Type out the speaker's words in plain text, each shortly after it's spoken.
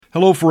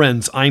Hello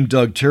friends, I'm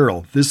Doug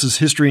Terrell. This is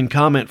History and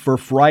Comment for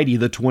Friday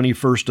the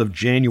 21st of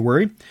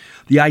January.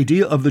 The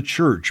idea of the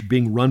church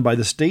being run by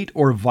the state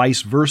or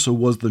vice versa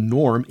was the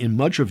norm in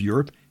much of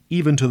Europe,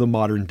 even to the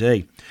modern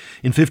day.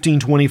 In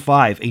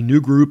 1525, a new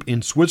group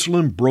in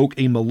Switzerland broke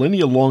a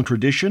millennia-long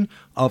tradition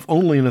of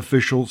only an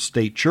official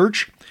state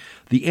church.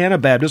 The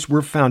Anabaptists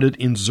were founded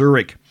in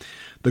Zurich.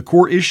 The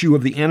core issue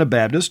of the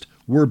Anabaptists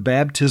were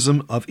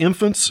baptism of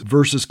infants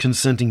versus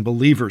consenting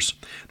believers.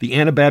 The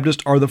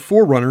Anabaptists are the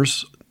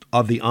forerunners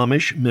of the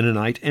Amish,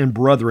 Mennonite, and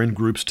Brethren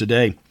groups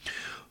today.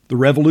 The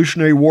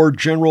Revolutionary War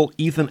General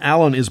Ethan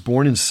Allen is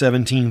born in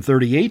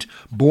 1738.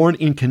 Born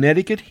in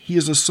Connecticut, he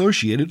is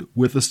associated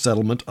with the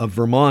settlement of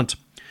Vermont.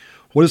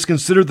 What is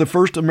considered the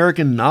first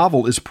American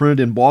novel is printed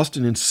in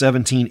Boston in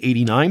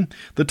 1789.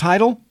 The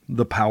title,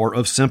 The Power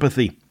of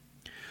Sympathy.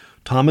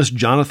 Thomas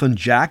Jonathan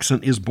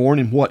Jackson is born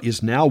in what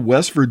is now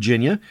West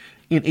Virginia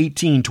in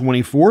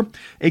 1824.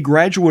 A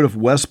graduate of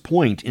West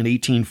Point in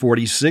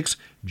 1846,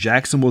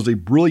 Jackson was a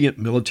brilliant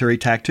military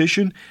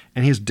tactician,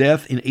 and his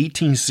death in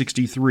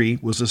 1863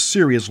 was a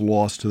serious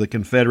loss to the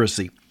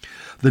Confederacy.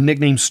 The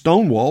nickname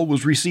Stonewall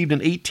was received in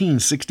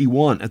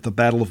 1861 at the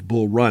Battle of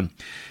Bull Run.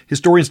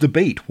 Historians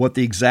debate what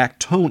the exact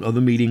tone of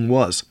the meeting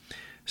was.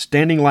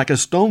 Standing like a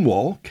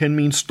Stonewall can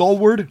mean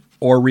stalwart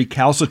or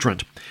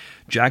recalcitrant.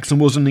 Jackson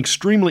was an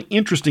extremely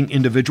interesting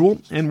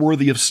individual and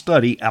worthy of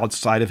study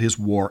outside of his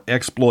war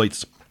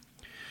exploits.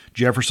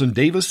 Jefferson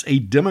Davis, a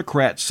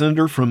Democrat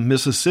senator from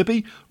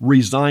Mississippi,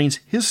 resigns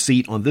his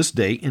seat on this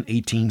day in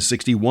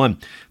 1861.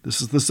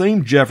 This is the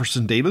same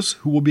Jefferson Davis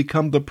who will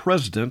become the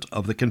president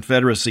of the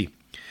Confederacy.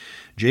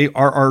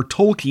 J.R.R.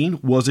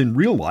 Tolkien was in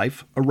real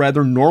life a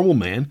rather normal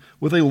man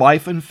with a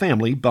life and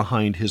family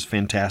behind his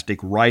fantastic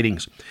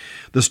writings.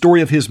 The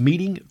story of his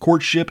meeting,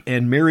 courtship,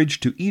 and marriage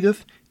to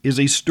Edith is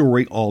a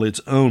story all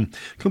its own,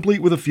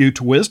 complete with a few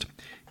twists.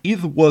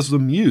 Edith was the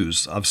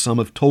muse of some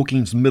of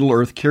Tolkien's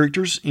Middle-earth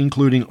characters,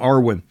 including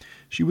Arwen.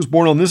 She was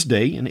born on this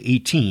day in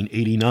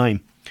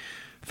 1889.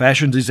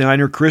 Fashion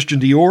designer Christian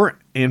Dior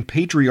and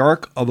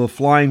patriarch of the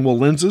Flying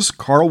Wallenzas,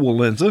 Karl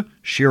Wallenza,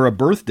 share a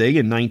birthday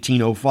in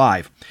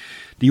 1905.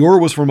 Dior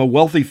was from a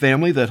wealthy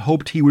family that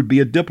hoped he would be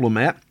a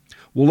diplomat,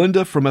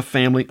 Wallenza from a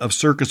family of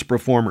circus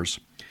performers.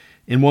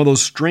 In one of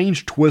those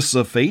strange twists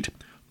of fate,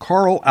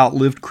 Karl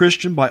outlived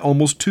Christian by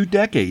almost 2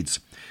 decades.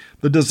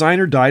 The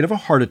designer died of a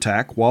heart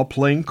attack while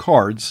playing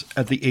cards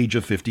at the age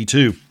of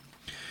 52.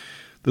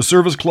 The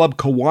service club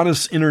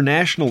Kiwanis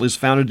International is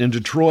founded in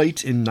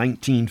Detroit in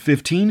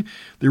 1915.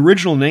 The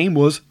original name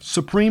was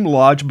Supreme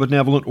Lodge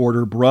Benevolent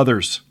Order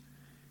Brothers.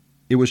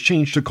 It was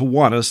changed to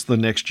Kiwanis the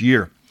next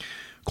year.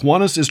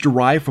 Kiwanis is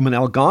derived from an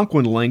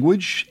Algonquin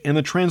language, and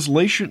the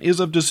translation is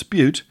of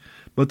dispute,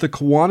 but the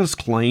Kiwanis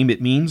claim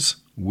it means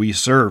 "we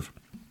serve."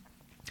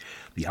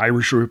 The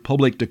Irish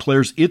Republic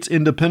declares its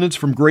independence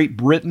from Great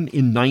Britain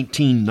in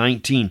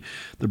 1919.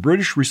 The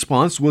British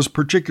response was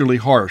particularly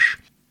harsh,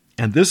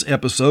 and this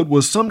episode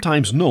was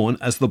sometimes known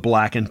as the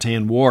Black and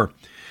Tan War.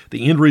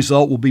 The end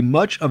result will be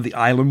much of the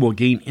island will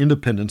gain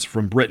independence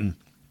from Britain.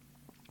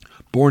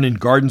 Born in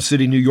Garden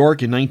City, New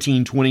York in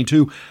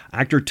 1922,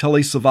 actor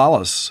Telly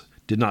Savalas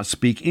did not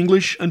speak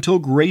English until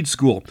grade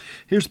school.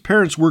 His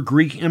parents were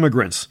Greek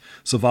immigrants.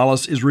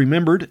 Savalas is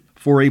remembered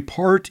for a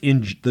part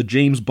in the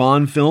James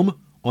Bond film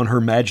On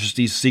Her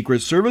Majesty's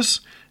Secret Service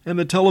and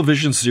the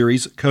television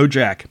series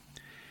Kojak.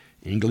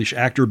 English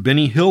actor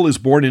Benny Hill is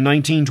born in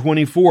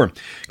 1924.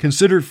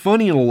 Considered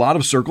funny in a lot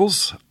of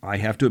circles, I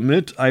have to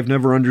admit I've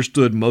never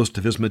understood most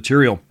of his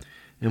material,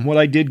 and what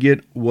I did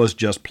get was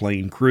just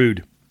plain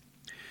crude.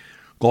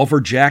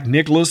 Golfer Jack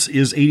Nicklaus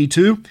is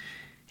 82.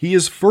 He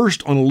is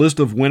first on a list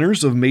of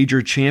winners of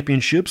major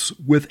championships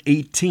with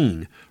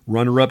 18.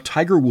 Runner-up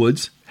Tiger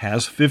Woods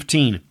has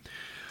 15.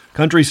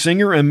 Country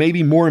singer and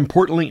maybe more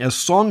importantly as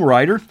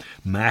songwriter,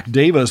 Mac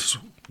Davis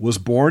was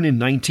born in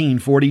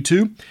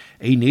 1942.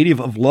 A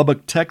native of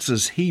Lubbock,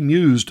 Texas, he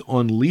mused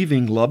on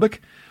leaving Lubbock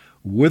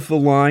with the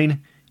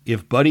line,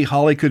 "If Buddy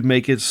Holly could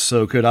make it,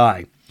 so could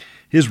I."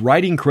 His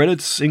writing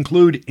credits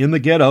include In the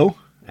Ghetto.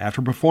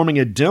 After performing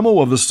a demo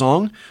of the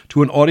song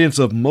to an audience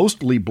of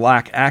mostly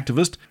black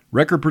activists,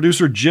 record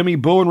producer Jimmy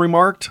Bowen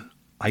remarked,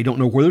 "I don't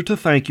know whether to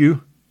thank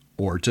you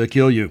or to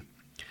kill you."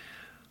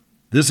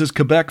 This is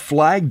Quebec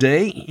Flag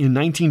Day. In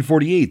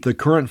 1948, the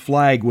current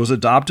flag was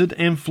adopted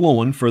and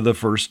flown for the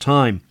first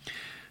time.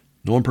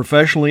 Known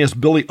professionally as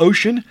Billy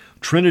Ocean,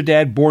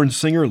 Trinidad-born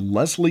singer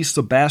Leslie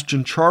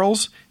Sebastian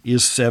Charles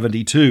is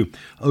 72.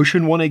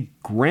 Ocean won a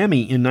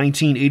Grammy in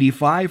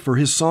 1985 for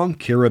his song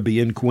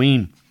Caribbean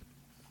Queen.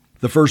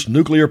 The first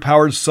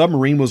nuclear-powered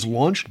submarine was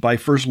launched by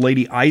First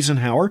Lady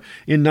Eisenhower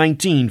in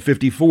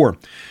 1954.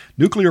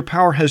 Nuclear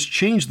power has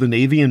changed the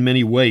Navy in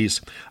many ways,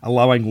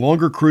 allowing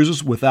longer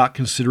cruises without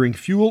considering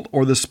fuel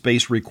or the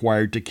space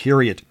required to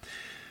carry it.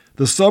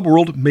 The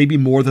subworld may be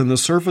more than the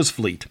surface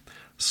fleet.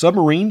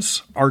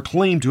 Submarines are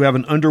claimed to have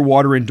an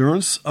underwater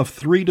endurance of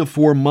 3 to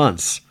 4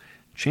 months.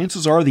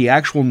 Chances are the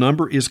actual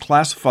number is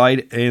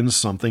classified as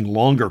something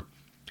longer.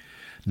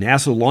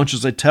 NASA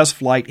launches a test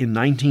flight in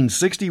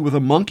 1960 with a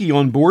monkey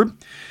on board.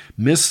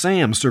 Miss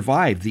Sam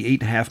survived the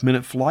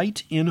 8.5-minute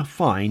flight in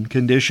fine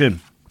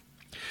condition.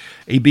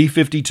 A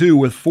B-52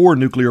 with 4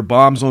 nuclear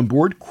bombs on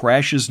board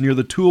crashes near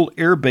the Thule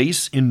Air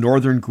Base in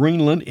northern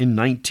Greenland in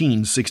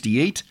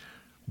 1968.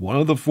 One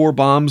of the 4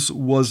 bombs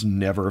was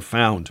never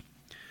found.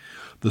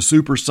 The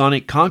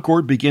supersonic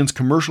Concorde begins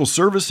commercial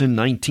service in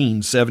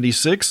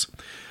 1976.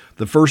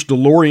 The first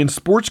DeLorean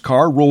sports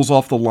car rolls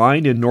off the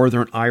line in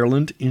Northern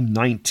Ireland in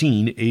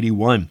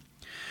 1981.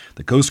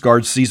 The Coast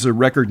Guard seized a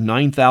record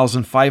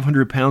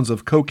 9,500 pounds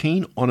of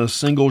cocaine on a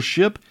single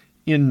ship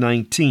in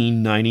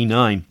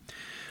 1999.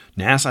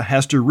 NASA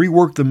has to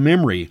rework the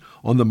memory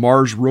on the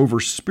Mars rover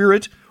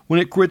Spirit when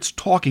it quits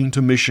talking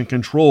to Mission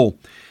Control.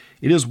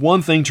 It is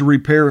one thing to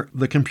repair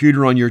the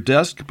computer on your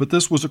desk, but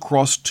this was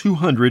across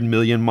 200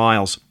 million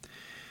miles.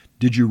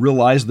 Did you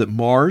realize that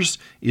Mars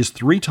is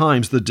 3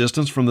 times the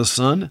distance from the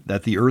Sun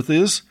that the Earth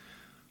is?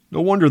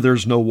 No wonder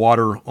there's no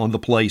water on the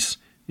place.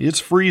 It's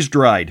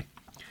freeze-dried.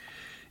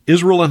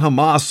 Israel and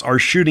Hamas are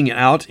shooting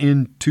out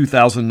in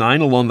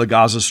 2009 along the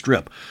Gaza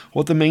Strip.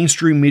 What the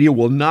mainstream media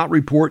will not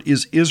report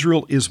is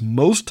Israel is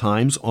most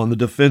times on the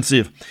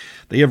defensive.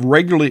 They have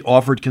regularly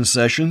offered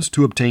concessions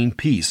to obtain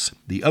peace.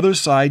 The other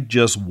side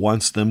just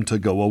wants them to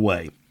go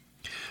away.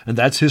 And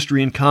that's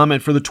History and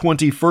Comment for the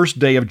 21st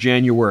day of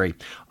January.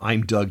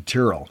 I'm Doug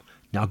Terrell.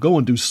 Now go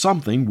and do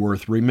something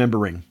worth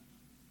remembering.